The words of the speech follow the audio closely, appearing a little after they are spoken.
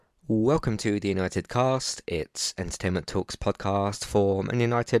Welcome to the United Cast. It's Entertainment Talks podcast for Man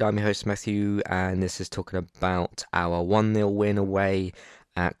United. I'm your host Matthew, and this is talking about our 1-0 win away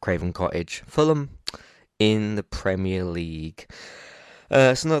at Craven Cottage, Fulham, in the Premier League.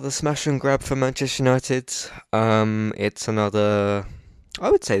 It's another smash and grab for Manchester United. It's another... I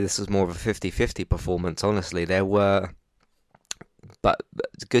would say this was more of a 50-50 performance, honestly. There were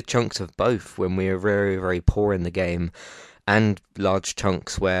good chunks of both when we were very, very poor in the game, and large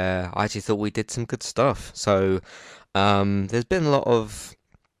chunks where I actually thought we did some good stuff. So there was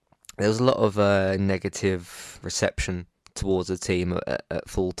a lot of negative reception towards the team at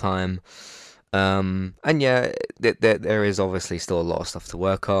full time. And yeah, there is obviously still a lot of stuff to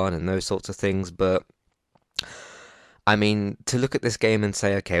work on and those sorts of things. But I mean, to look at this game and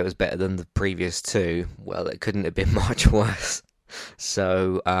say, okay, it was better than the previous two, well, it couldn't have been much worse.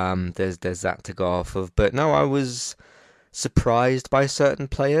 So there's that to go off of. But no, I was surprised by certain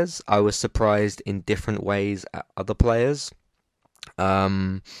players. I was surprised in different ways at other players.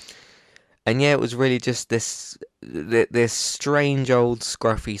 And yeah, it was really just this strange old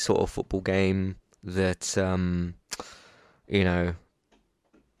scruffy sort of football game that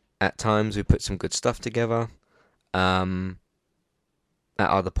at times we put some good stuff together. At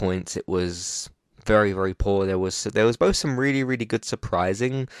other points it was very, very poor. There was both some really, really good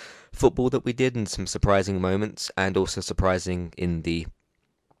surprising football that we did and some surprising moments, and also surprising in the,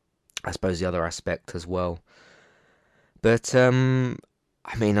 I suppose, the other aspect as well. But I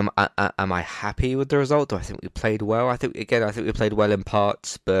mean, am I happy with the result? Do I think we played well? I think we played well in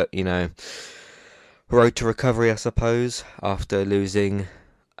parts, but road to recovery, I suppose, after losing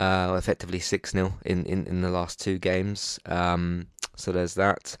effectively 6-0 in the last two games. So there's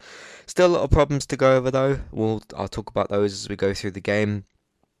that. Still a lot of problems to go over though. I'll talk about those as we go through the game.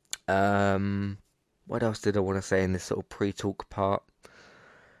 What else did I want to say in this sort of pre-talk part?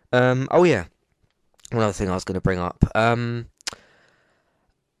 Oh yeah, one other thing I was going to bring up.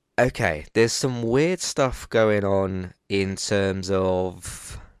 Okay, there's some weird stuff going on in terms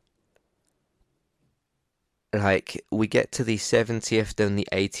of, like, we get to the 70th and the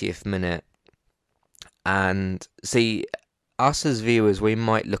 80th minute, and see, us as viewers, we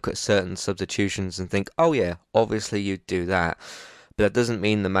might look at certain substitutions and think, oh yeah, obviously you'd do that. But that doesn't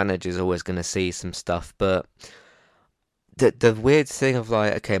mean the manager's always going to see some stuff. But the weird thing of,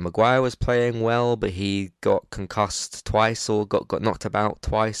 like, okay, Maguire was playing well, but he got concussed twice or got knocked about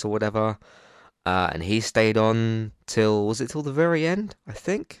twice or whatever. And he stayed on till the very end, I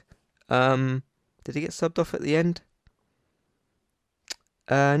think? Did he get subbed off at the end?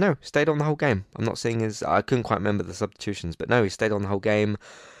 No, stayed on the whole game. I'm not seeing I couldn't quite remember the substitutions, but no, he stayed on the whole game.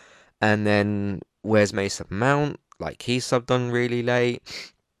 And then where's Mason Mount? Like, he subbed on really late.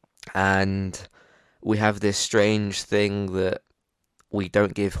 And we have this strange thing that we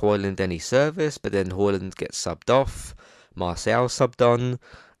don't give Højlund any service, but then Højlund gets subbed off. Martial subbed on.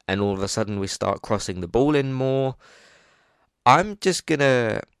 And all of a sudden we start crossing the ball in more. I'm just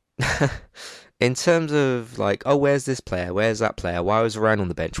gonna... In terms of, like, oh, where's this player? Where's that player? Why was Varane on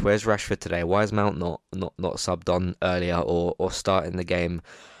the bench? Where's Rashford today? Why is Mount not subbed on earlier or starting the game?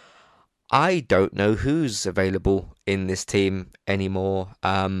 I don't know who's available in this team anymore.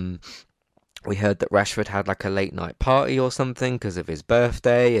 We heard that Rashford had like a late night party or something because of his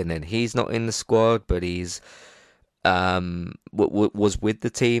birthday, and then he's not in the squad, but he's was with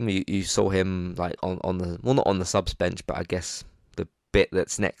the team. You saw him like on the, well, not on the subs bench, but I guess the bit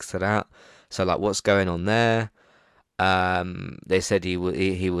that's next to that. So, like, what's going on there? They said he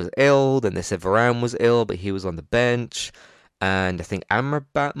was ill. Then they said Varane was ill, but he was on the bench. And I think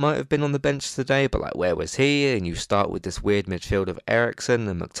Amrabat might have been on the bench today, but, like, where was he? And you start with this weird midfield of Eriksen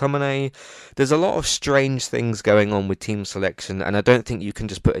and McTominay. There's a lot of strange things going on with team selection, and I don't think you can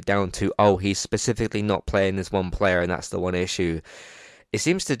just put it down to, oh, he's specifically not playing this one player, and that's the one issue. It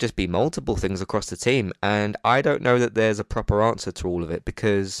seems to just be multiple things across the team, and I don't know that there's a proper answer to all of it,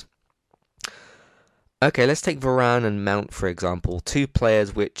 because... Okay, let's take Varane and Mount, for example. Two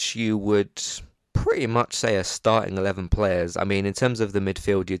players which you would pretty much say are starting 11 players. I mean, in terms of the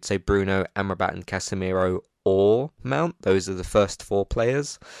midfield, you'd say Bruno, Amrabat and Casemiro or Mount. Those are the first four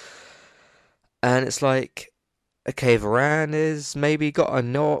players. And it's like, okay, Varane is maybe got a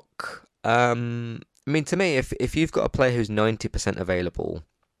knock. I mean, to me, if you've got a player who's 90% available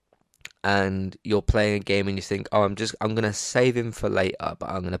and you're playing a game and you think, oh, I'm going to save him for later, but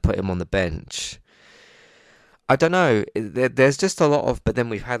I'm going to put him on the bench... I don't know. There's just a lot of, but then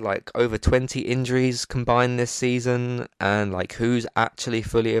we've had like over 20 injuries combined this season, and like who's actually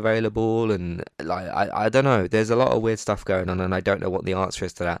fully available, and like I don't know. There's a lot of weird stuff going on, and I don't know what the answer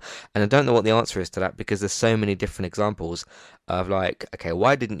is to that. And I don't know what the answer is to that because there's so many different examples of like, okay,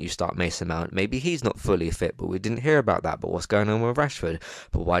 why didn't you start Mason Mount? Maybe he's not fully fit, but we didn't hear about that. But what's going on with Rashford?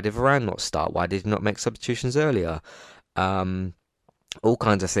 But why did Varane not start? Why did he not make substitutions earlier? Um, all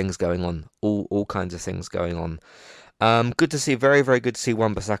kinds of things going on. All kinds of things going on. Good to see. Very very good to see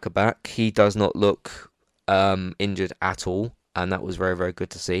Wan-Bissaka back. He does not look injured at all, and that was very very good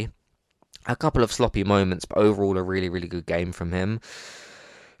to see. A couple of sloppy moments, but overall a really really good game from him.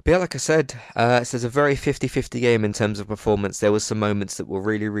 But yeah, like I said, it's a very 50-50 game in terms of performance. There was some moments that were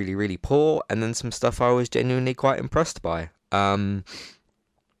really really really poor, and then some stuff I was genuinely quite impressed by.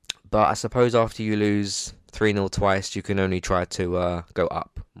 But I suppose after you lose 3-0 twice, you can only try to go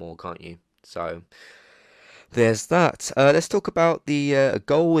up more, can't you? So there's that. Let's talk about the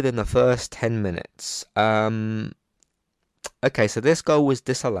goal within the first 10 minutes. Okay, so this goal was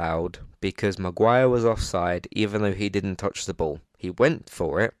disallowed because Maguire was offside, even though he didn't touch the ball. He went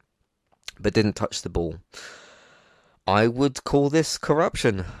for it, but didn't touch the ball. I would call this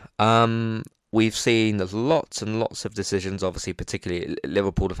corruption. We've seen lots and lots of decisions. Obviously, particularly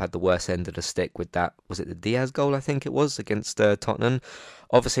Liverpool have had the worst end of the stick with that. Was it the Diaz goal? I think it was against Tottenham.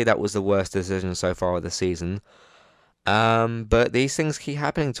 Obviously, that was the worst decision so far of the season. But these things keep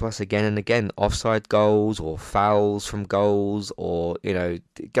happening to us again and again. Offside goals or fouls from goals, or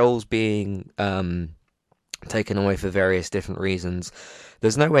goals being taken away for various different reasons.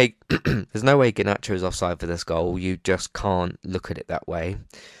 There's no way, there's no way Garnacho is offside for this goal. You just can't look at it that way.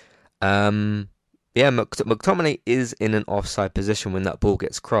 Yeah, McTominay is in an offside position when that ball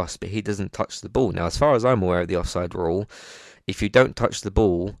gets crossed, but he doesn't touch the ball. Now, as far as I'm aware of the offside rule, if you don't touch the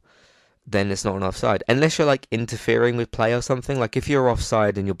ball, then it's not an offside. Unless you're like interfering with play or something. Like if you're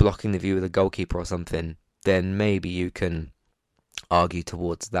offside and you're blocking the view of the goalkeeper or something, then maybe you can argue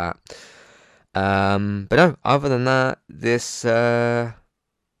towards that. But no, other than that, this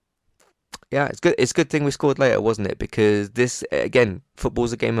yeah, it's good. It's a good thing we scored later, wasn't it? Because this, again,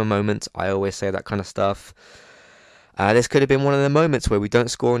 football's a game of moments. I always say that kind of stuff. This could have been one of the moments where we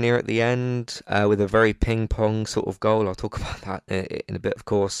don't score near at the end with a very ping pong sort of goal. I'll talk about that in a bit, of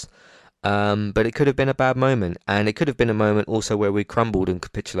course. But it could have been a bad moment, and it could have been a moment also where we crumbled and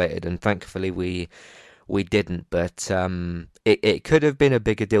capitulated, and thankfully we didn't. But it could have been a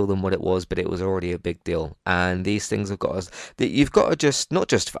bigger deal than what it was, but it was already a big deal. And these things have got us. You've got to just, not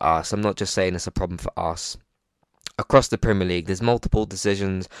just for us. I'm not just saying it's a problem for us. Across the Premier League, there's multiple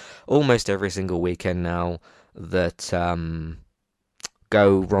decisions almost every single weekend now that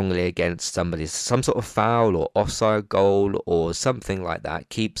go wrongly against somebody. Some sort of foul or offside goal or something like that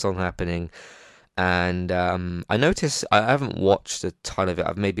keeps on happening. And I noticed, I haven't watched a ton of it.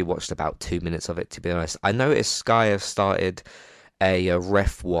 I've maybe watched about 2 minutes of it, to be honest. I noticed Sky have started a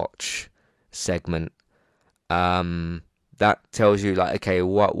ref watch segment. That tells you, like, okay,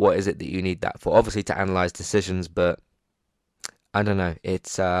 what is it that you need that for? Obviously to analyze decisions, but I don't know.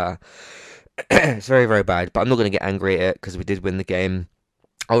 It's it's very very bad. But I'm not going to get angry at it because we did win the game.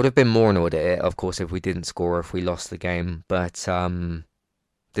 I would have been more annoyed at it, of course, if we didn't score or if we lost the game. But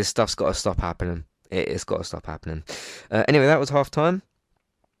this stuff's got to stop happening. It's got to stop happening. Anyway, that was half time.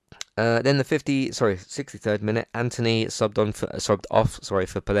 Then the 63rd minute, Anthony subbed off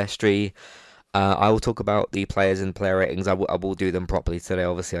for Palestri. I will talk about the players and player ratings. I will do them properly today.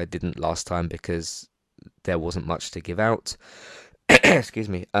 Obviously, I didn't last time because there wasn't much to give out. Excuse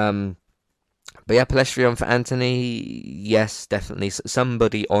me. But yeah, Palestri on for Anthony. Yes, definitely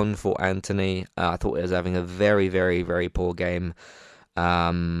somebody on for Anthony. I thought he was having a very, very, very poor game.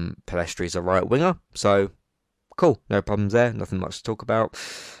 Palestri's a right winger, so cool, no problems there. Nothing much to talk about.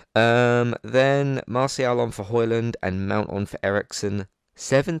 Then Martial on for Højlund and Mount on for Eriksen.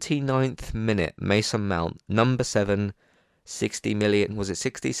 79th minute, Mason Mount, number 7, 60 million, was it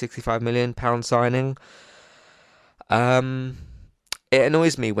 60, 65 million pound signing? It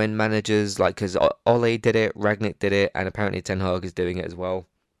annoys me when managers, like, because Ole did it, Ragnick did it, and apparently Ten Hag is doing it as well.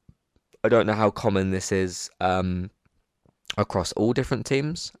 I don't know how common this is across all different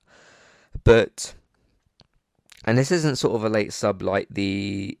teams, but, and this isn't sort of a late sub like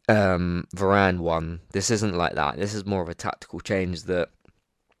the Varane one. This isn't like that. This is more of a tactical change that,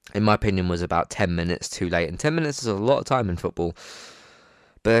 in my opinion, was about 10 minutes too late. And 10 minutes is a lot of time in football.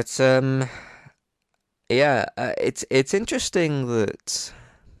 But, yeah, it's interesting that,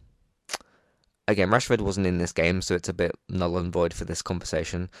 again, Rashford wasn't in this game, so it's a bit null and void for this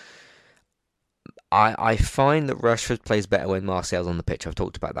conversation. I find that Rashford plays better when Martial's on the pitch. I've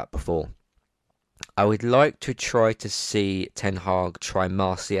talked about that before. I would like to try to see Ten Hag try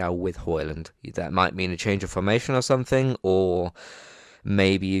Martial with Hoyland. That might mean a change of formation or something, or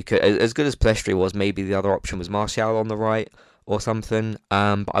maybe you could, as good as Palestri was, maybe the other option was Martial on the right or something.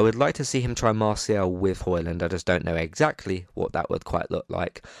 But I would like to see him try Martial with Hoyland. I just don't know exactly what that would quite look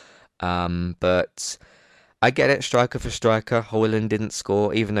like. But I get it, striker for striker. Hoyland didn't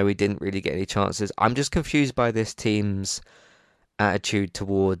score, even though he didn't really get any chances. I'm just confused by this team's attitude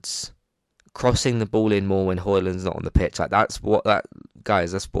towards crossing the ball in more when Hoyland's not on the pitch. Like that's what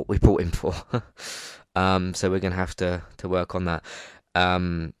we brought him for. So we're gonna have to work on that.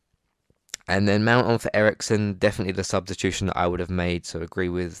 Um, and then Mount on for Ericsson, definitely the substitution that I would have made. So agree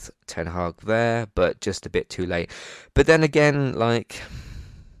with Ten Hag there, but just a bit too late. But then again, like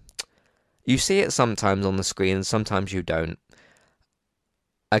you see it sometimes on the screen, and sometimes you don't.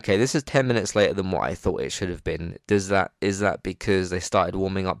 Okay, this is 10 minutes later than what I thought it should have been. Is that because they started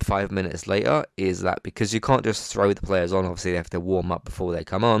warming up 5 minutes later? Is that because you can't just throw the players on? Obviously, they have to warm up before they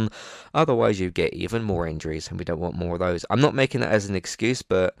come on. Otherwise, you get even more injuries, and we don't want more of those. I'm not making that as an excuse,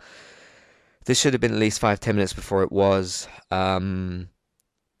 but this should have been at least 5-10 minutes before it was. But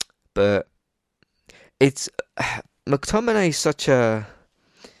it's McTominay is such a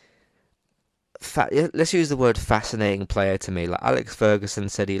let's use the word fascinating player to me. Like Alex Ferguson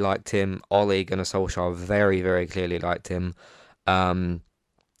said he liked him. Ole Gunnar Solskjaer very, very clearly liked him. Um,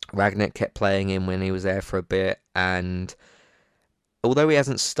 Ragnick kept playing him when he was there for a bit, and although he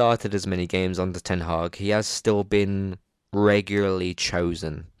hasn't started as many games under Ten Hag, he has still been regularly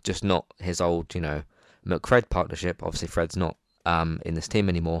chosen. Just not his old, McFred partnership. Obviously, Fred's not in this team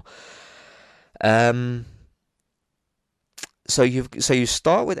anymore. Um, so you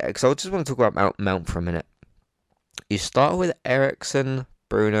start with X. I just want to talk about Mount for a minute. You start with Ericsson,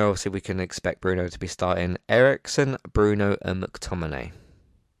 Bruno. Obviously, we can expect Bruno to be starting. Ericsson, Bruno, and McTominay.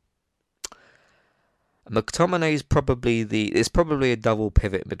 McTominay is probably a double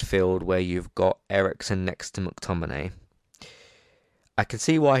pivot midfield where you've got Ericsson next to McTominay. I can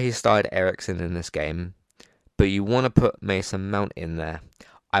see why he started Ericsson in this game, but you want to put Mason Mount in there.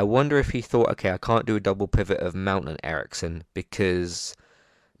 I wonder if he thought, okay, I can't do a double pivot of Mount and Ericsson because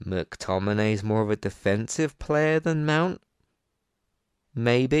McTominay is more of a defensive player than Mount.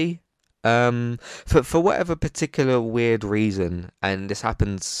 Maybe. For whatever particular weird reason, and this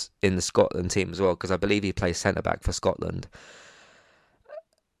happens in the Scotland team as well, because I believe he plays centre back for Scotland.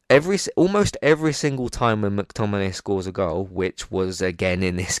 Almost every single time when McTominay scores a goal, which was again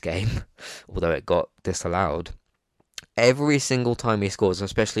in this game, although it got disallowed. Every single time he scores,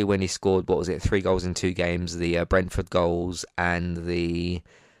 especially when he scored, 3 goals in 2 games, the Brentford goals and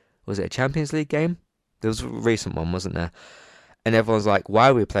was it a Champions League game? There was a recent one, wasn't there? And everyone's like, why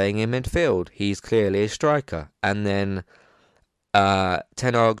are we playing him in midfield? He's clearly a striker. And then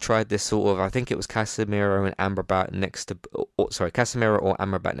Ten Hag tried this sort of, I think it was Casemiro and Amrabat next to, Casemiro or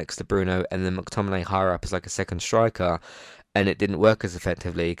Amrabat next to Bruno, and then McTominay higher up as like a second striker. And it didn't work as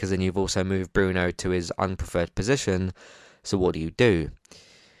effectively because then you've also moved Bruno to his unpreferred position. So what do?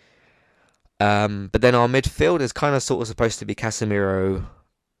 But then our midfield is kind of sort of supposed to be Casemiro,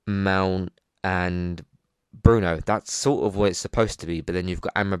 Mount, and Bruno. That's sort of what it's supposed to be. But then you've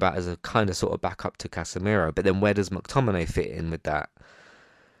got Amrabat as a kind of sort of backup to Casemiro. But then where does McTominay fit in with that?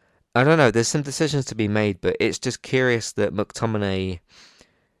 I don't know. There's some decisions to be made, but it's just curious that McTominay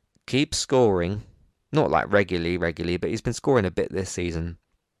keeps scoring. Not like regularly, but he's been scoring a bit this season.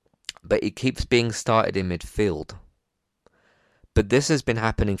 But he keeps being started in midfield. But this has been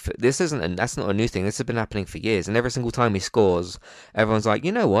happening that's not a new thing. This has been happening for years. And every single time he scores, everyone's like,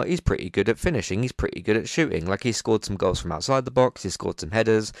 you know what? He's pretty good at finishing. He's pretty good at shooting. Like he scored some goals from outside the box. He scored some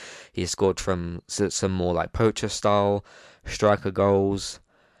headers. He scored from some more like poacher style striker goals.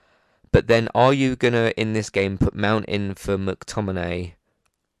 But then are you going to, in this game, put Mount in for McTominay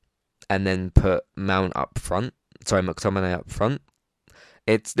and then put McTominay up front?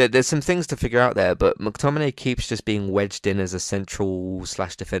 There's some things to figure out there, but McTominay keeps just being wedged in as a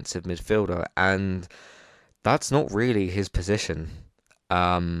central/defensive midfielder, and that's not really his position.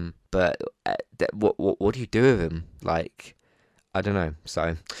 But what do you do with him? Like, I don't know.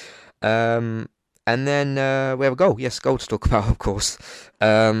 So, and then we have a goal. Yes, goal to talk about, of course.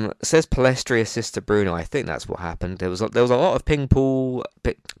 Says Palestri assist to Bruno. I think that's what happened. There was a lot of ping pong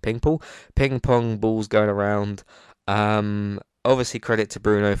balls going around. Obviously, credit to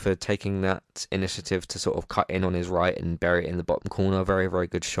Bruno for taking that initiative to sort of cut in on his right and bury it in the bottom corner. Very, very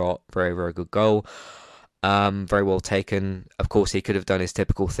good shot. Very, very good goal. Very well taken. Of course, he could have done his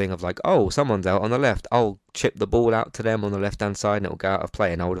typical thing of like, oh, someone's out on the left. I'll chip the ball out to them on the left-hand side and it'll go out of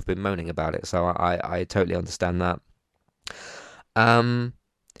play. And I would have been moaning about it. So I totally understand that. I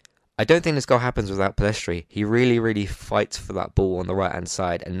I don't think this goal happens without Pellistri. He really, really fights for that ball on the right-hand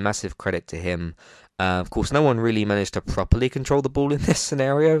side, and massive credit to him. Of course, no one really managed to properly control the ball in this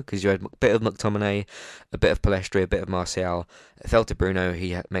scenario, because you had a bit of McTominay, a bit of Pellistri, a bit of Martial. It fell to Bruno.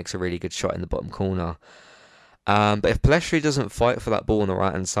 He makes a really good shot in the bottom corner. But if Pellistri doesn't fight for that ball on the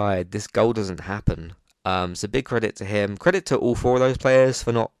right-hand side, this goal doesn't happen. So big credit to him. Credit to all four of those players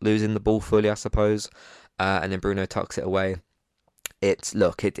for not losing the ball fully, I suppose. And then Bruno tucks it away. It's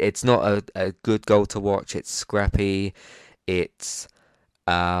not a good goal to watch. It's scrappy. It's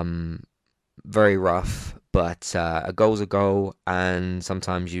very rough, but a goal's a goal, and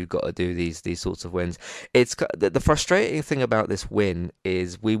sometimes you've got to do these sorts of wins. It's the frustrating thing about this win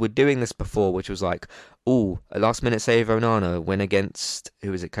is we were doing this before, which was like, a last minute save Onana, win against who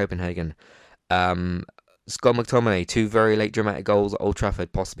was it, Copenhagen. Scott McTominay, 2 very late dramatic goals at Old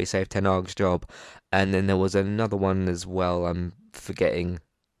Trafford, possibly saved Ten Hag's job, and then there was another one as well. I'm forgetting.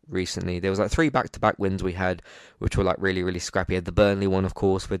 Recently, there was like 3 back-to-back wins we had, which were like really, really scrappy. The Burnley one, of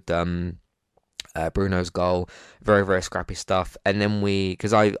course, with Bruno's goal, very, very scrappy stuff. And then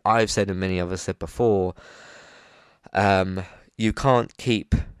because I've said and many of us said before, you can't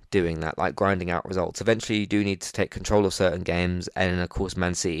keep doing that, like grinding out results. Eventually, you do need to take control of certain games. And of course,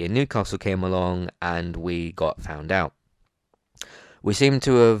 Man City and Newcastle came along, and we got found out. We seem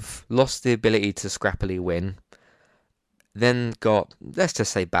to have lost the ability to scrappily win. Then got, let's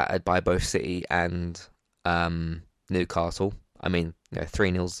just say, battered by both City and Newcastle. I mean,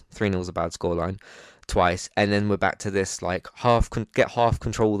 3-0's a bad scoreline twice, and then we're back to this like get half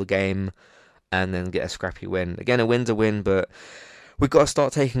control of the game, and then get a scrappy win. Again, a win's a win, but we've got to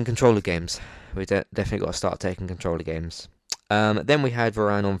start taking control of games. We definitely got to start taking control of games. Then we had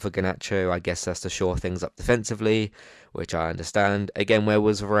Varane on for Garnacho. I guess that's to shore things up defensively, which I understand. Again, where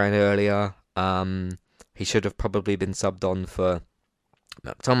was Varane earlier? He should have probably been subbed on for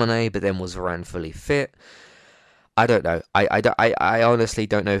McTominay, but then was Varane fully fit? I don't know. I honestly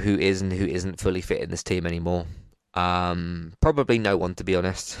don't know who is and who isn't fully fit in this team anymore. Probably no one, to be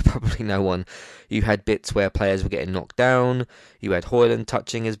honest. Probably no one. You had bits where players were getting knocked down. You had Højlund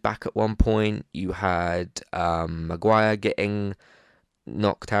touching his back at one point. You had Maguire getting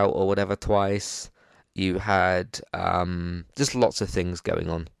knocked out or whatever twice. You had just lots of things going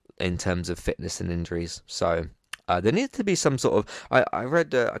on in terms of fitness and injuries. So there needs to be some sort of... I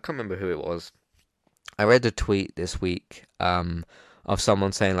read... I can't remember who it was. I read a tweet this week of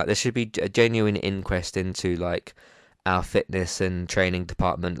someone saying like there should be a genuine inquest into like our fitness and training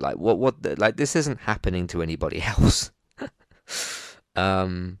department. Like what like this isn't happening to anybody else.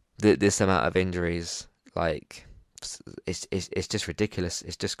 This amount of injuries, like it's just ridiculous.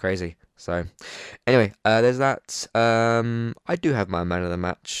 It's just crazy. So anyway, there's that. I do have my man of the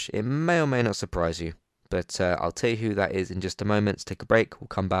match. It may or may not surprise you, but I'll tell you who that is in just a moment. Let's take a break. We'll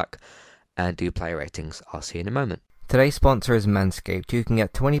come back and do player ratings. I'll see you in a moment. Today's sponsor is Manscaped. You can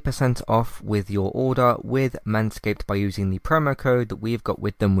get 20% off with your order with Manscaped by using the promo code that we've got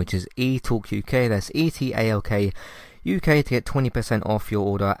with them, which is ETALKUK. That's ETALK UK to get 20% off your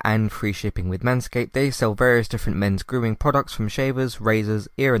order and free shipping with Manscaped. They sell various different men's grooming products, from shavers, razors,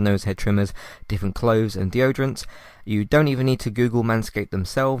 ear and nose hair trimmers, different clothes and deodorants. You don't even need to Google Manscaped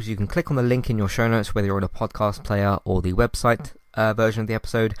themselves. You can click on the link in your show notes, whether you're on a podcast player or the website version of the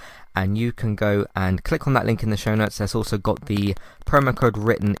episode, and you can go and click on that link in the show notes. There's also got the promo code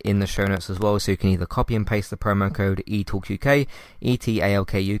written in the show notes as well, so you can either copy and paste the promo code ETALKUK,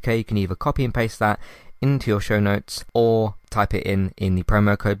 ETALKUK. You can either copy and paste that into your show notes or type it in the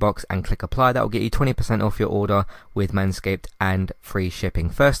promo code box and click apply. That will get you 20% off your order with Manscaped and free shipping.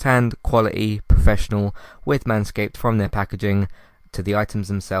 First hand, quality, professional with Manscaped, from their packaging to the items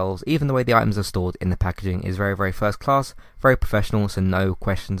themselves. Even the way the items are stored in the packaging is very, very first class, very professional, so no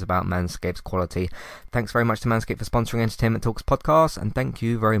questions about Manscaped's quality. Thanks very much to Manscaped for sponsoring Entertainment Talks podcast, and thank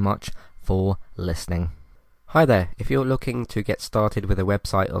you very much for listening. Hi there, if you're looking to get started with a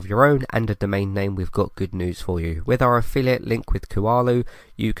website of your own and a domain name, we've got good news for you. With our affiliate link with Kualu,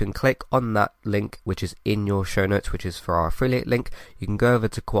 you can click on that link which is in your show notes, which is for our affiliate link. You can go over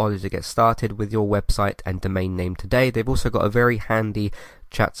to Kualu to get started with your website and domain name today. They've also got a very handy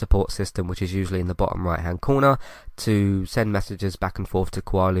chat support system, which is usually in the bottom right hand corner, to send messages back and forth to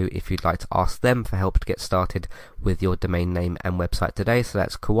Kualu if you'd like to ask them for help to get started with your domain name and website today. So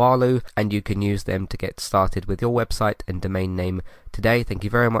that's Kualu, and you can use them to get started with your website and domain name today. Thank you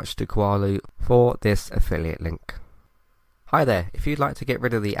very much to Kualu for this affiliate link. Hi there, if you'd like to get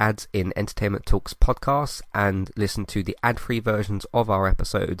rid of the ads in Entertainment Talks podcasts and listen to the ad-free versions of our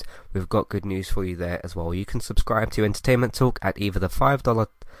episodes, we've got good news for you there as well. You can subscribe to Entertainment Talk at either the $5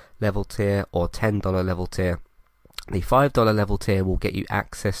 level tier or $10 level tier. The $5 level tier will get you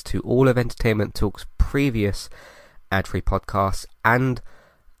access to all of Entertainment Talk's previous ad-free podcasts and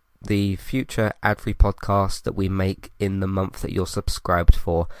the future ad-free podcasts that we make in the month that you're subscribed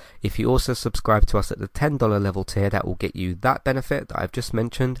for. If you also subscribe to us at the $10 level tier, that will get you that benefit that I've just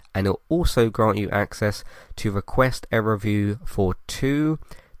mentioned, and it'll also grant you access to request a review for 2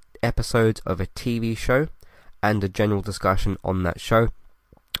 episodes of a TV show and a general discussion on that show,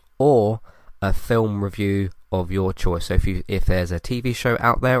 or a film review of your choice. So if there's a TV show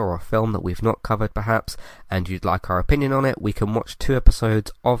out there or a film that we've not covered perhaps and you'd like our opinion on it, we can watch 2 episodes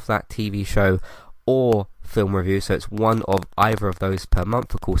of that TV show or film review. So it's one of either of those per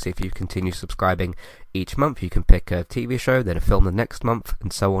month. Of course, if you continue subscribing each month, you can pick a TV show, then a film the next month,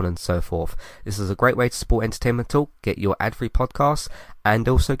 and so on and so forth. This is a great way to support Entertainment Talk, get your ad-free podcasts, and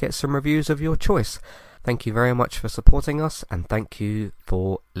also get some reviews of your choice. Thank you very much for supporting us, and thank you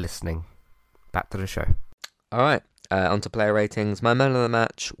for listening. Back to the show. Alright, on to player ratings. My man of the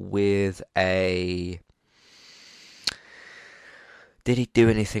match with a... Did he do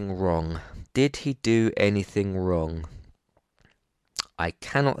anything wrong? Did he do anything wrong? I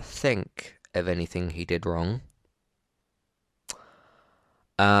cannot think of anything he did wrong.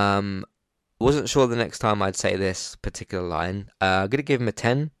 Wasn't sure the next time I'd say this particular line. I'm going to give him a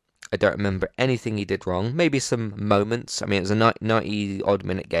 10. I don't remember anything he did wrong. Maybe some moments. I mean, it was a 90-odd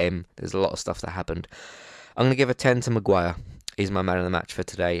minute game. There's a lot of stuff that happened. I'm going to give a 10 to Maguire. He's my man of the match for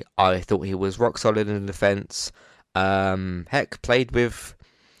today. I thought he was rock solid in defence. Heck, played with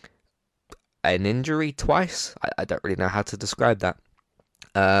an injury twice. I don't really know how to describe that.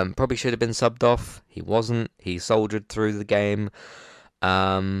 Probably should have been subbed off. He wasn't. He soldiered through the game.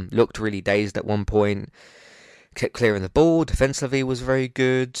 Looked really dazed at one point. Kept clearing the ball. Defensively was very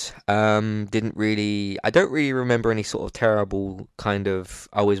good. I don't really remember any sort of terrible kind of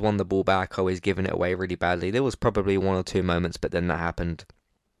always won the ball back, always giving it away really badly. There was probably 1 or 2 moments, but then that happened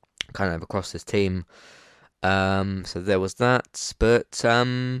kind of across this team. So there was that. But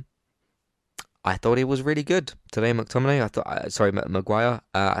I thought he was really good today, Maguire. I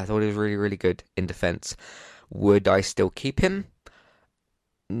thought he was really, really good in defence. Would I still keep him?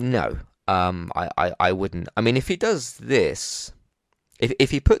 No. I wouldn't. I mean, if he does this,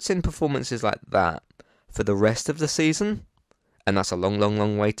 if he puts in performances like that for the rest of the season, and that's a long, long,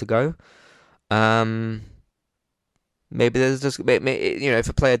 long way to go, maybe there's just, if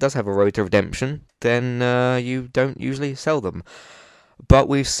a player does have a road to redemption, then you don't usually sell them. But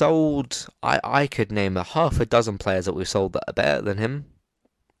we've sold, I could name a half a dozen players that we've sold that are better than him.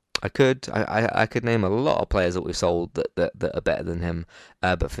 I could name a lot of players that we've sold that are better than him.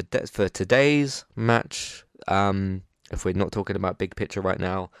 But for today's match, if we're not talking about big picture right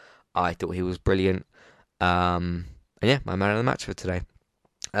now, I thought he was brilliant. And yeah, my man of the match for today.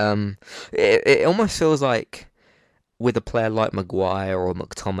 It almost feels like with a player like Maguire or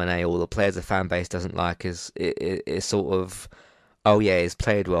McTominay, or the players the fan base doesn't like, is sort of, oh yeah, he's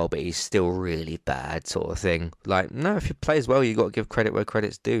played well, but he's still really bad, sort of thing. Like, no, if he plays well, you got to give credit where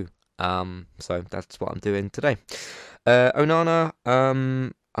credit's due. So that's what I'm doing today. Onana,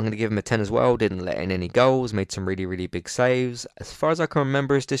 I'm going to give him a 10 as well. Didn't let in any goals, made some really, really big saves. As far as I can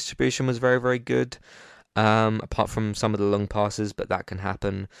remember, his distribution was very, very good. Apart from some of the long passes, but that can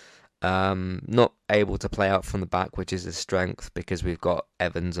happen. Not able to play out from the back, which is his strength, because we've got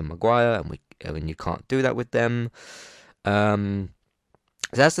Evans and Maguire, and you can't do that with them. So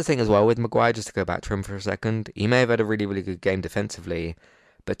that's the thing as well with Maguire, just to go back to him for a second. He may have had a really, really good game defensively,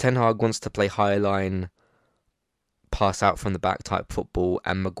 but Ten Hag wants to play high line, pass out from the back type football,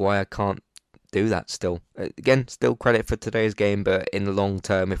 and Maguire can't do that still. Again, still credit for today's game, but in the long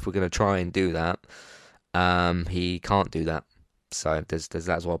term, if we're going to try and do that, he can't do that. So there's that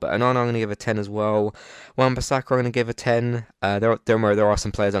as well. But Onana, I'm going to give a 10 as well. Wan-Bissaka, I'm going to give a 10. Don't worry, there are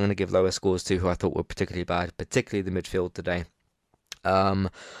some players I'm going to give lower scores to who I thought were particularly bad, particularly the midfield today.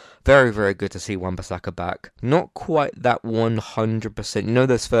 Very, very good to see Wan-Bissaka back. Not quite that 100%. You know,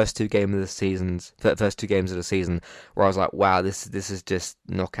 those first two games of the season, where I was like, wow, this is just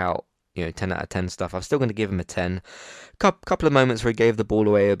knockout. 10 out of 10 stuff. I'm still going to give him a 10. Couple of moments where he gave the ball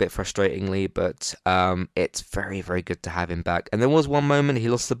away a bit frustratingly, but it's very, very good to have him back. And there was one moment he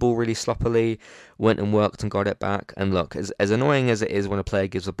lost the ball really sloppily, went and worked and got it back. And look, as annoying as it is when a player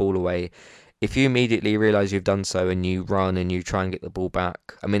gives the ball away, if you immediately realise you've done so and you run and you try and get the ball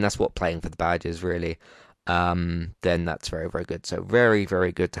back, I mean, that's what playing for the badge is really, then that's very, very good. So very,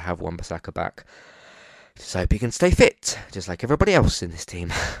 very good to have Wan-Bissaka back. Just hope he can stay fit, just like everybody else in this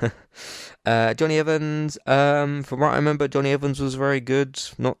team. Johnny Evans, from what I remember, Johnny Evans was very good.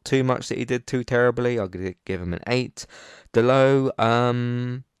 Not too much that he did too terribly. I'll give him an 8. Delo,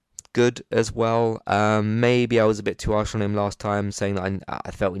 good as well. Maybe I was a bit too harsh on him last time, saying that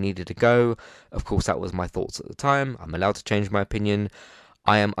I felt he needed to go. Of course, that was my thoughts at the time. I'm allowed to change my opinion.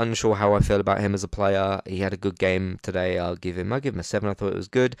 I am unsure how I feel about him as a player. He had a good game today. I'll give him a 7. I thought it was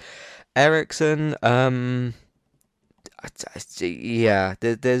good. Ericsson, yeah,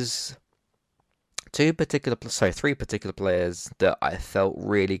 there's three particular players that I felt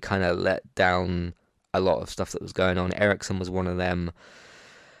really kind of let down a lot of stuff that was going on. Ericsson was one of them.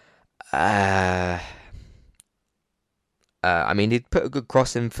 Uh, I mean, he'd put a good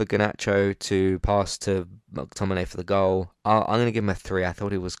cross in for Garnacho to pass to McTominay for the goal. I'm going to give him a 3. I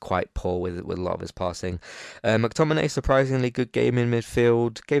thought he was quite poor with a lot of his passing. McTominay, surprisingly good game in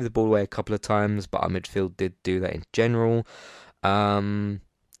midfield. Gave the ball away a couple of times, but our midfield did do that in general. Um,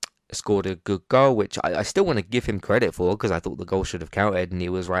 Scored a good goal, which I still want to give him credit for because I thought the goal should have counted and he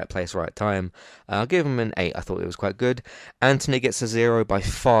was right place, right time. I'll give him an 8. I thought it was quite good. Anthony gets a 0, by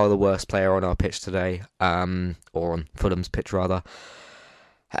far the worst player on our pitch today, or on Fulham's pitch rather.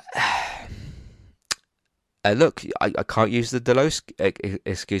 Look, I can't use the Delos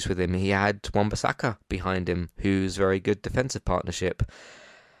excuse with him. He had Wan-Bissaka behind him, who's very good defensive partnership.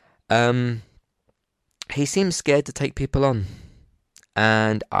 He seems scared to take people on.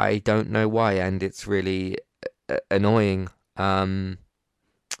 And I don't know why, and it's really annoying.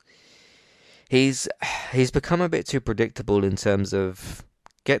 He's become a bit too predictable in terms of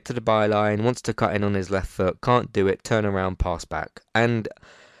get to the byline, wants to cut in on his left foot, can't do it, turn around, pass back. And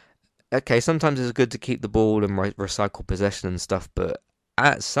okay, sometimes it's good to keep the ball and recycle possession and stuff, but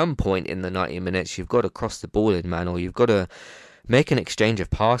at some point in the 90 minutes, you've got to cross the ball in, man, or you've got to make an exchange of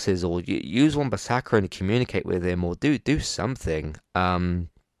passes, or use Wan-Bissaka and communicate with him, or do something.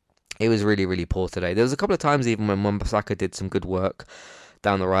 It was really, really poor today. There was a couple of times even when Wan-Bissaka did some good work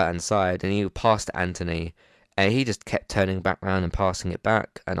down the right hand side, and he passed to Anthony, and he just kept turning back around and passing it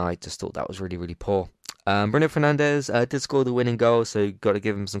back, and I just thought that was really, really poor. Bruno Fernandes did score the winning goal, so got to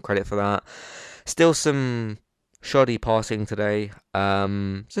give him some credit for that. Still some shoddy passing today.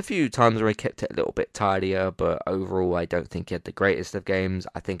 There's a few times where he kept it a little bit tidier, but overall I don't think he had the greatest of games.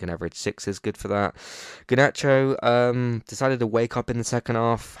 I think an average 6 is good for that. Garnacho decided to wake up in the second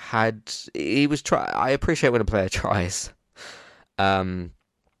half. I appreciate when a player tries. I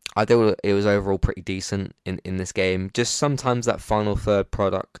thought it was overall pretty decent in this game. Just sometimes that final third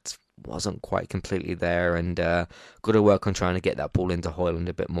product wasn't quite completely there, and got to work on trying to get that ball into Højlund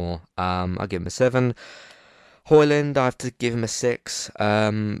a bit more. I'll give him a 7. Højlund, I have to give him a 6.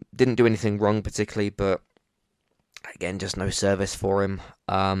 Didn't do anything wrong particularly, but again, just no service for him.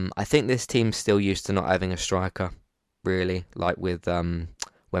 I think this team's still used to not having a striker, really, like with when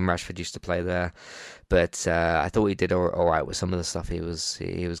Rashford used to play there. But I thought he did all right with some of the stuff he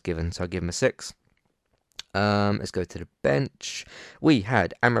was given, so I'll give him a 6. Let's go to the bench. We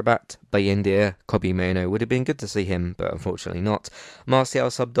had Amrabat, Bayindir, Kobe Mano. Would have been good to see him, but unfortunately not. Martial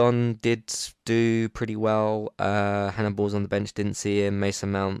subbed on, did do pretty well. Hannibal's on the bench, didn't see him.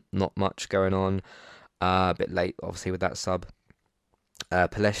 Mason Mount, not much going on. A bit late, obviously, with that sub.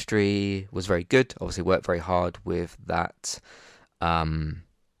 Palestri was very good. Obviously, worked very hard with that. What do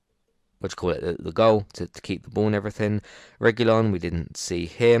you call it? The goal to keep the ball and everything. Reguilon, we didn't see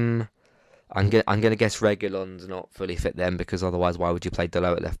him. I'm gonna guess Reguilon's not fully fit then, because otherwise why would you play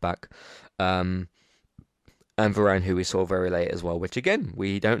Delo at left back? And Varane, who we saw very late as well, which again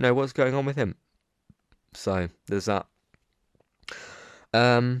we don't know what's going on with him. So there's that.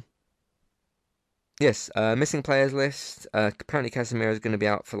 Yes, missing players list. Apparently Casemiro is going to be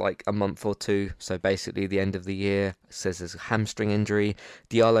out for like a month or two, so basically the end of the year. It says there's a hamstring injury.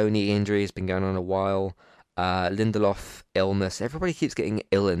 Diallo knee injury has been going on a while. Lindelof illness. Everybody keeps getting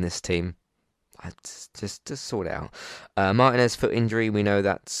ill in this team. Just sort it out. Martinez foot injury. We know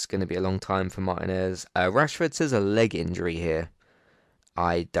that's going to be a long time for Martinez. Rashford says a leg injury here.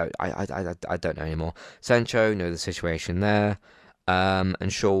 I don't know anymore. Sancho, know the situation there.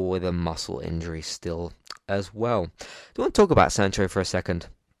 And Shaw with a muscle injury still as well. Do you want to talk about Sancho for a second?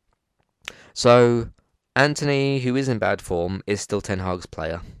 So Anthony, who is in bad form, is still Ten Hag's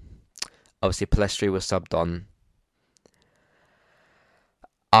player. Obviously, Palestri was subbed on.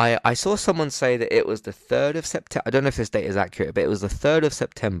 I saw someone say that it was the 3rd of September. I don't know if this date is accurate, but it was the 3rd of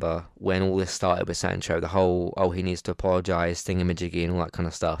September when all this started with Sancho. The whole, he needs to apologise, thingamajiggy and all that kind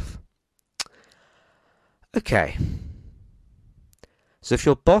of stuff. Okay. So if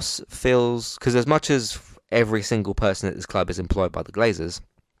your boss feels... Because as much as every single person at this club is employed by the Glazers,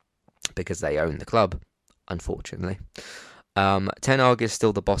 because they own the club, unfortunately... Ten Hag is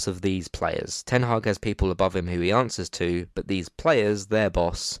still the boss of these players. Ten Hag has people above him who he answers to, but these players, their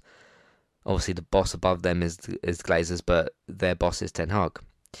boss, obviously the boss above them is Glazers, but their boss is Ten Hag.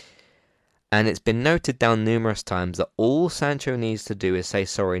 And it's been noted down numerous times that all Sancho needs to do is say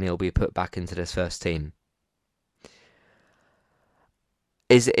sorry and he'll be put back into this first team.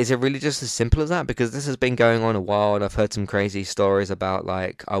 Is it really just as simple as that? Because this has been going on a while, and I've heard some crazy stories about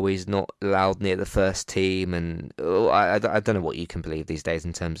like, oh, he's not allowed near the first team, and I don't know what you can believe these days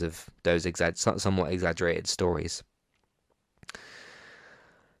in terms of those somewhat exaggerated stories.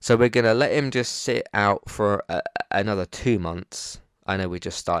 So we're gonna let him just sit out for another 2 months. I know we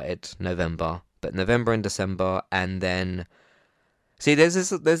just started November, but November and December, and then see, there's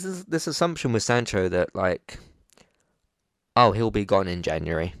this assumption with Sancho that like, oh, he'll be gone in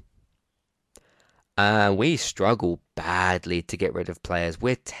January. We struggle badly to get rid of players.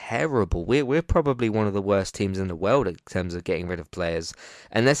 We're terrible. We're probably one of the worst teams in the world in terms of getting rid of players,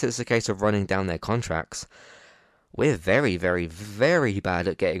 unless it's a case of running down their contracts. We're very, very, very bad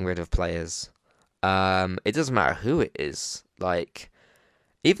at getting rid of players. It doesn't matter who it is. Like,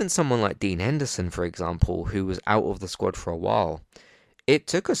 even someone like Dean Henderson, for example, who was out of the squad for a while. It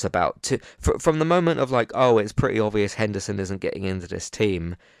took us from the moment of like, oh, it's pretty obvious Henderson isn't getting into this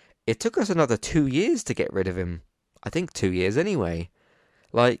team. It took us another 2 years to get rid of him. I think 2 years anyway.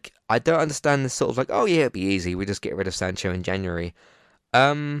 Like, I don't understand this sort of like, oh yeah, it'd be easy. We just get rid of Sancho in January.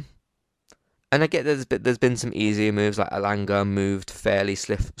 Um, and I get there's been some easier moves, like Alanga moved fairly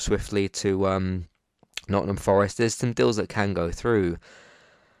swiftly to Nottingham Forest. There's some deals that can go through.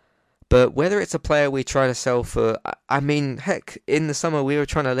 But whether it's a player we try to sell for, I mean, heck, in the summer we were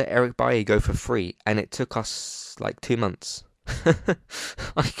trying to let Eric Bailly go for free, and it took us like 2 months.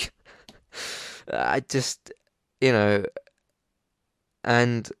 Like, I just, you know,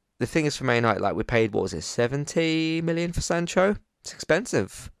 and the thing is for Man United, like we paid, what was it, 70 million for Sancho? It's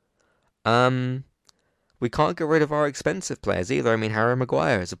expensive. Um, we can't get rid of our expensive players either. I mean, Harry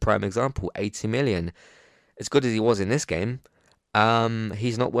Maguire is a prime example, 80 million. As good as he was in this game,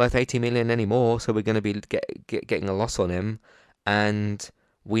 he's not worth 80 million anymore, so we're going to be getting a loss on him. And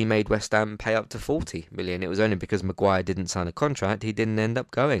we made West Ham pay up to 40 million. It was only because Maguire didn't sign a contract, he didn't end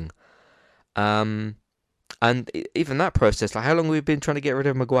up going. Um, and even that process, like how long have we been trying to get rid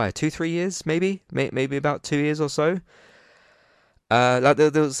of Maguire? 2, 3 years, maybe, maybe about 2 years or so. Like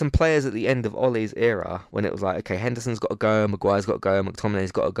there was some players at the end of Ollie's era when it was like, okay, Henderson's got to go, Maguire's got to go,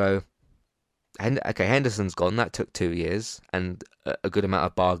 McTominay's got to go. Okay, Henderson's gone. That took 2 years and a good amount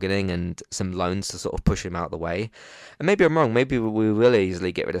of bargaining and some loans to sort of push him out of the way. And maybe I'm wrong. Maybe we will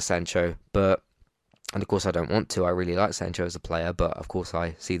easily get rid of Sancho, but and of course I don't want to. I really like Sancho as a player, but of course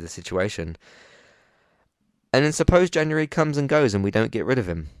I see the situation. And then suppose January comes and goes and we don't get rid of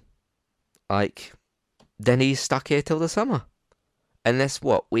him. Like, then he's stuck here till the summer. Unless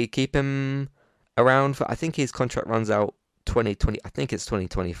what? We keep him around for, I think his contract runs out 2020, I think it's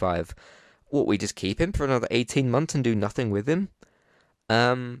 2025. What, we just keep him for another 18 months and do nothing with him?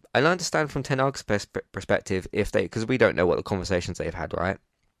 And I understand from Ten Hag's perspective, if they, because we don't know what the conversations they've had, right?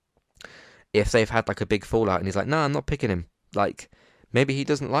 If they've had like a big fallout and he's like, no, I'm not picking him. Like, maybe he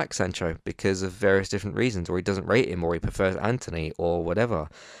doesn't like Sancho because of various different reasons, or he doesn't rate him, or he prefers Anthony, or whatever.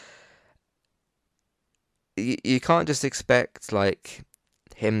 You can't just expect like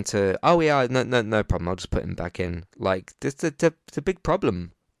him to, oh yeah, no problem, I'll just put him back in. Like, it's a big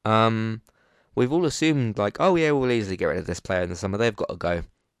problem. We've all assumed like, oh yeah, we'll easily get rid of this player in the summer. They've got to go.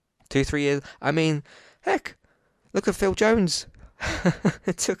 2, 3 years. I mean, heck, look at Phil Jones.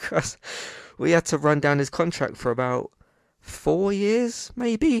 It took us. We had to run down his contract for about 4 years,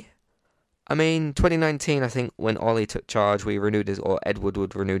 maybe. I mean, 2019, I think, when Ollie took charge, we renewed his, or Edward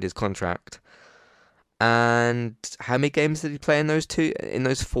Wood renewed his contract. And how many games did he play in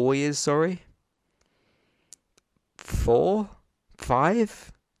those 4 years? Sorry, 4,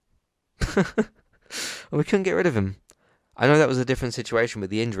 5. We couldn't get rid of him. I know that was a different situation with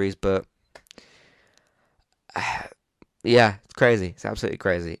the injuries, but yeah, it's crazy. It's absolutely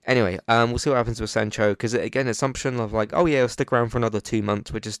crazy. Anyway, we'll see what happens with Sancho because again, assumption of like, oh yeah, he'll stick around for another 2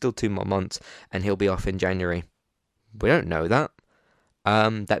 months, which is still 2 more months, and he'll be off in January. We don't know that.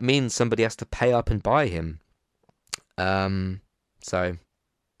 That means somebody has to pay up and buy him. So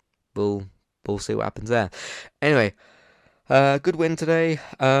we'll see what happens there. Anyway, good win today.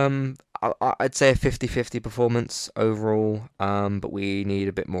 I'd say a 50-50 performance overall, but we need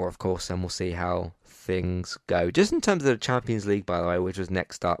a bit more, of course, and we'll see how things go. Just in terms of the Champions League, by the way, which was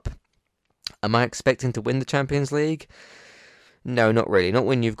next up, am I expecting to win the Champions League? No, not really. Not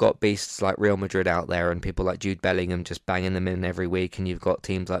when you've got beasts like Real Madrid out there and people like Jude Bellingham just banging them in every week, and you've got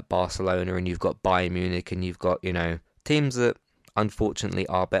teams like Barcelona and you've got Bayern Munich and you've got, teams that unfortunately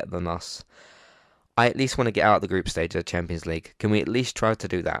are better than us. I at least want to get out of the group stage of the Champions League. Can we at least try to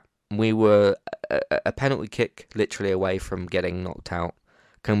do that? We were a penalty kick literally away from getting knocked out.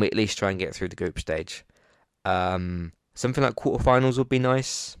 can we at least try and get through the group stage? Something like quarterfinals would be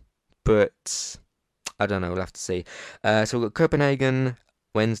nice, but I don't know. We'll have to see. So we've got Copenhagen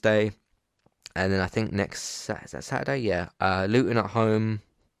Wednesday, and then I think next is that Saturday? Yeah. Luton at home.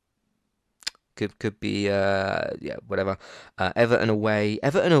 Could be yeah, whatever. Everton away.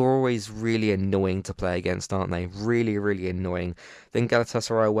 Everton are always really annoying to play against, aren't they? Really, really annoying. Then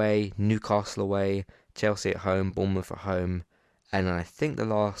Galatasaray away, Newcastle away, Chelsea at home, Bournemouth at home, and then I think the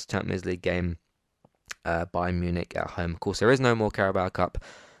last Champions League game, Bayern Munich at home. Of course, there is no more Carabao Cup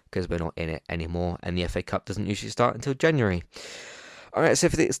because we're not in it anymore, and the FA Cup doesn't usually start until January. All right, so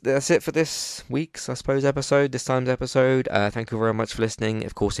that's it for this week's, I suppose, episode, this time's episode. Thank you very much for listening.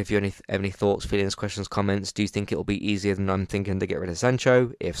 Of course, if you have any thoughts, feelings, questions, comments, do you think it'll be easier than I'm thinking to get rid of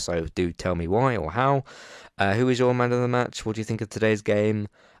Sancho? If so, do tell me why or how. Who is your man of the match? What do you think of today's game?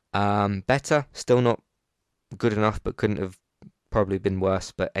 Better, still not good enough, but couldn't have probably been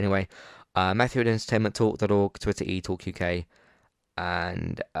worse. But anyway, Matthew at entertainmenttalk.org, Twitter eTalkUK,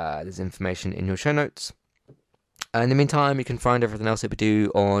 and there's information in your show notes. In the meantime, you can find everything else that we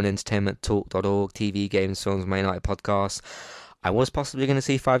do on entertainmenttalk.org, TV, games, films, Man United podcasts. I was possibly going to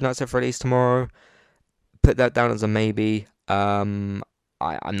see Five Nights at Freddy's tomorrow. Put that down as a maybe. I'm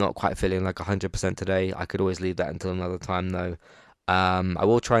not quite feeling like 100% today. I could always leave that until another time, though. I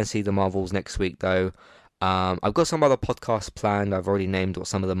will try and see the Marvels next week, though. I've got some other podcasts planned. I've already named what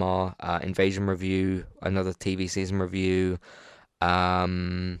some of them are. Invasion Review, another TV season review.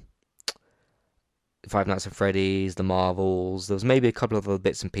 Five Nights at Freddy's, The Marvels. There was maybe a couple of other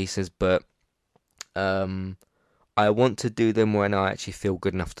bits and pieces, but I want to do them when I actually feel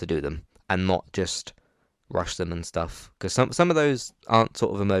good enough to do them, and not just rush them and stuff. Because some of those aren't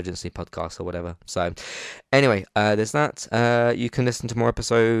sort of emergency podcasts or whatever. So anyway, there's that. You can listen to more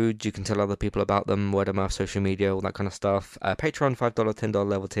episodes. You can tell other people about them, word of mouth, social media, all that kind of stuff. Patreon, $5, $10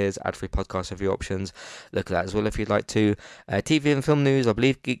 level tiers, ad-free podcast review options. Look at that as well if you'd like to. TV and film news. I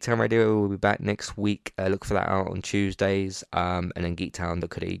believe Geektown Radio will be back next week. Look for that out on Tuesdays. And then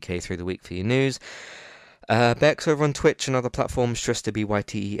geektown.co.uk through the week for your news. Bex over on Twitch and other platforms, just to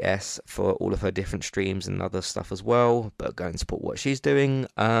BYTES for all of her different streams and other stuff as well. But go and support what she's doing.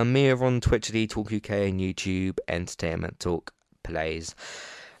 Me over on Twitch at eTalk UK and YouTube, Entertainment Talk Plays.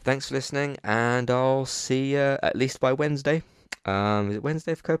 Thanks for listening, and I'll see you at least by Wednesday. Is it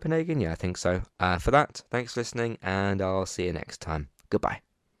Wednesday for Copenhagen? Yeah, I think so. For that, thanks for listening, and I'll see you next time. Goodbye.